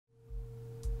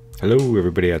Hello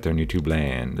everybody out there in YouTube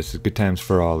land. This is Good Times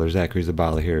for All, or Zachary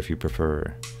Zabala here if you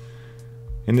prefer.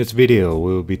 In this video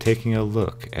we will be taking a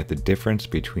look at the difference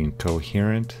between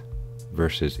coherent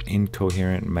versus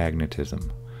incoherent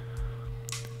magnetism.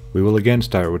 We will again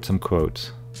start with some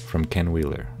quotes from Ken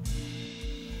Wheeler.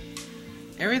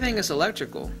 Everything is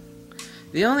electrical.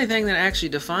 The only thing that actually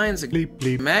defines a Bleep,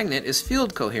 bleep. magnet is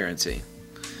field coherency.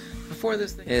 Before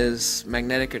this thing is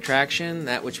magnetic attraction.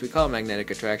 That which we call magnetic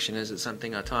attraction, is it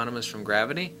something autonomous from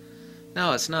gravity?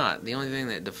 No, it's not. The only thing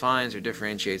that defines or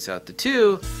differentiates out the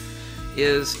two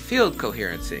is field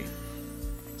coherency.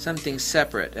 Something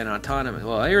separate and autonomous.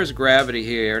 Well, here's gravity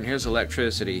here, and here's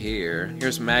electricity here.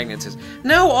 Here's magnetism.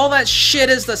 No, all that shit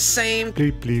is the same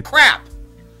Bleep, bleep. crap.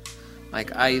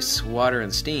 Like ice, water,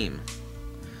 and steam.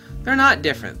 They're not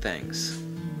different things.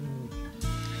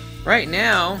 Right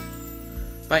now,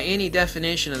 by any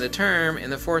definition of the term, and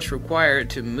the force required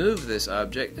to move this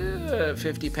object,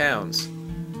 50 pounds.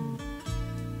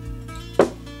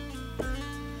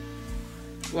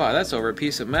 Wow, that's over a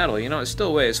piece of metal. You know, it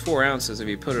still weighs 4 ounces if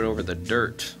you put it over the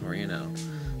dirt, or, you know,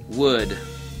 wood.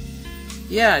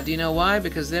 Yeah, do you know why?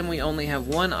 Because then we only have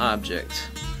one object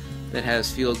that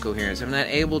has field coherence. I'm not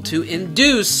able to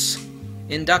induce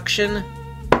induction.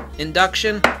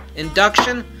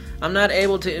 I'm not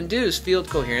able to induce field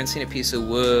coherence in a piece of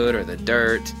wood or the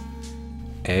dirt.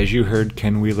 As you heard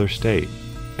Ken Wheeler state,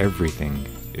 everything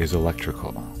is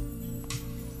electrical.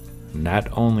 Not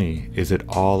only is it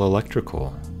all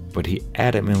electrical, but he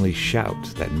adamantly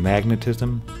shouts that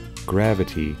magnetism,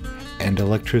 gravity, and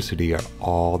electricity are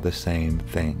all the same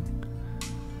thing.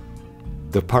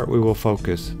 The part we will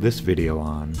focus this video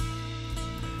on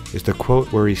is the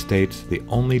quote where he states the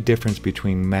only difference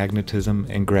between magnetism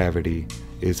and gravity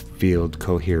is field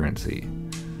coherency.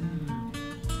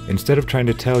 Instead of trying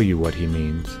to tell you what he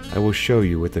means, I will show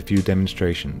you with a few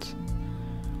demonstrations.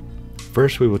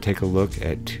 First, we will take a look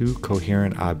at two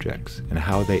coherent objects and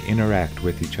how they interact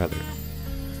with each other.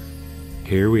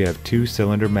 Here we have two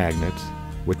cylinder magnets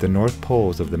with the north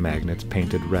poles of the magnets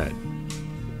painted red.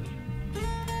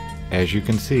 As you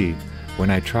can see, when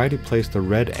I try to place the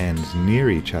red ends near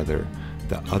each other,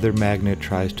 the other magnet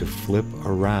tries to flip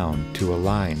around to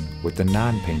align with the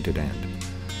non-painted end.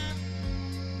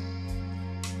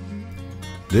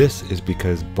 This is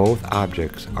because both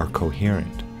objects are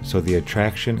coherent, so the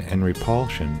attraction and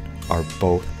repulsion are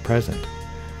both present.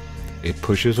 It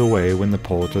pushes away when the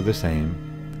poles are the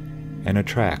same, and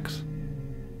attracts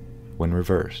when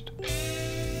reversed.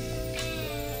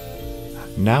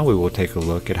 Now we will take a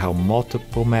look at how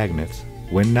multiple magnets,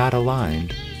 when not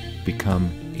aligned, become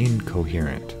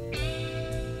incoherent.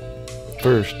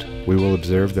 First, we will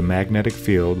observe the magnetic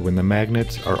field when the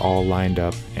magnets are all lined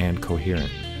up and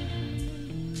coherent.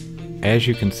 As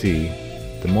you can see,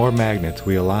 the more magnets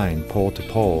we align pole to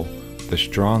pole, the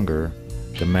stronger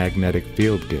the magnetic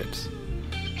field gets.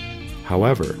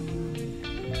 However,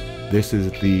 this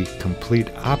is the complete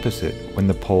opposite when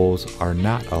the poles are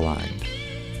not aligned.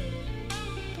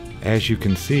 As you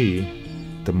can see,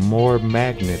 the more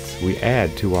magnets we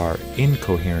add to our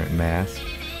incoherent mass,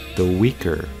 the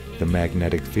weaker the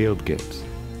magnetic field gets.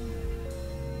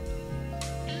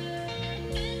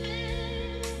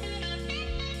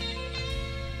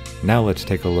 Now let's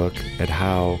take a look at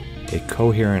how a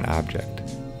coherent object,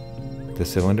 the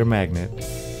cylinder magnet,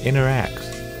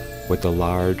 interacts with the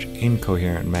large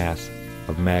incoherent mass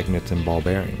of magnets and ball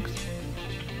bearings.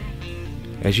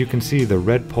 As you can see, the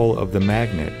red pole of the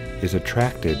magnet is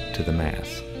attracted to the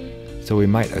mass, so we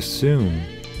might assume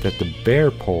that the bare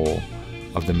pole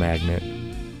of the magnet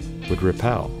would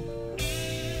repel.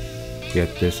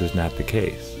 Yet this is not the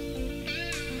case.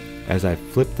 As I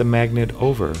flip the magnet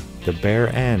over, the bare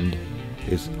end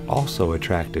is also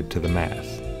attracted to the mass.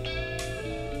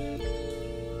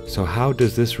 So how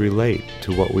does this relate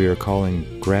to what we are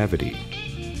calling gravity?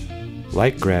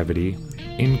 Like gravity,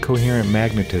 incoherent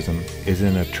magnetism is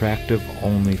an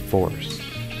attractive-only force.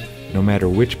 No matter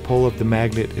which pole of the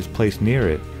magnet is placed near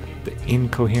it, the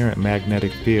incoherent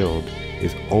magnetic field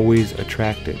is always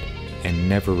attracted and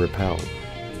never repelled.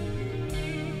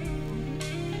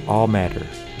 All matter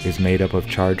is made up of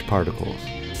charged particles,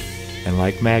 and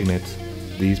like magnets,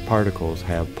 these particles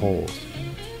have poles.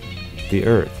 The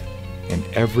Earth and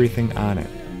everything on it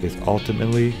is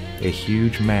ultimately a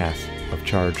huge mass of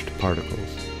charged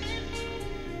particles.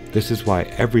 This is why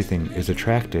everything is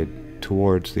attracted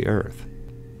towards the Earth.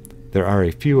 There are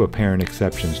a few apparent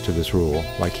exceptions to this rule,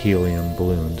 like helium,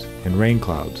 balloons, and rain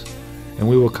clouds, and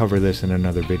we will cover this in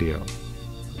another video.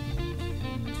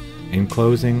 In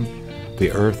closing,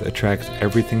 the Earth attracts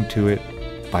everything to it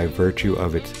by virtue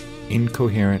of its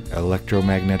incoherent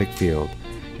electromagnetic field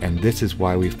and this is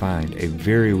why we find a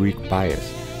very weak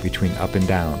bias between up and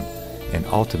down, and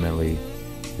ultimately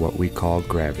what we call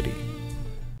gravity.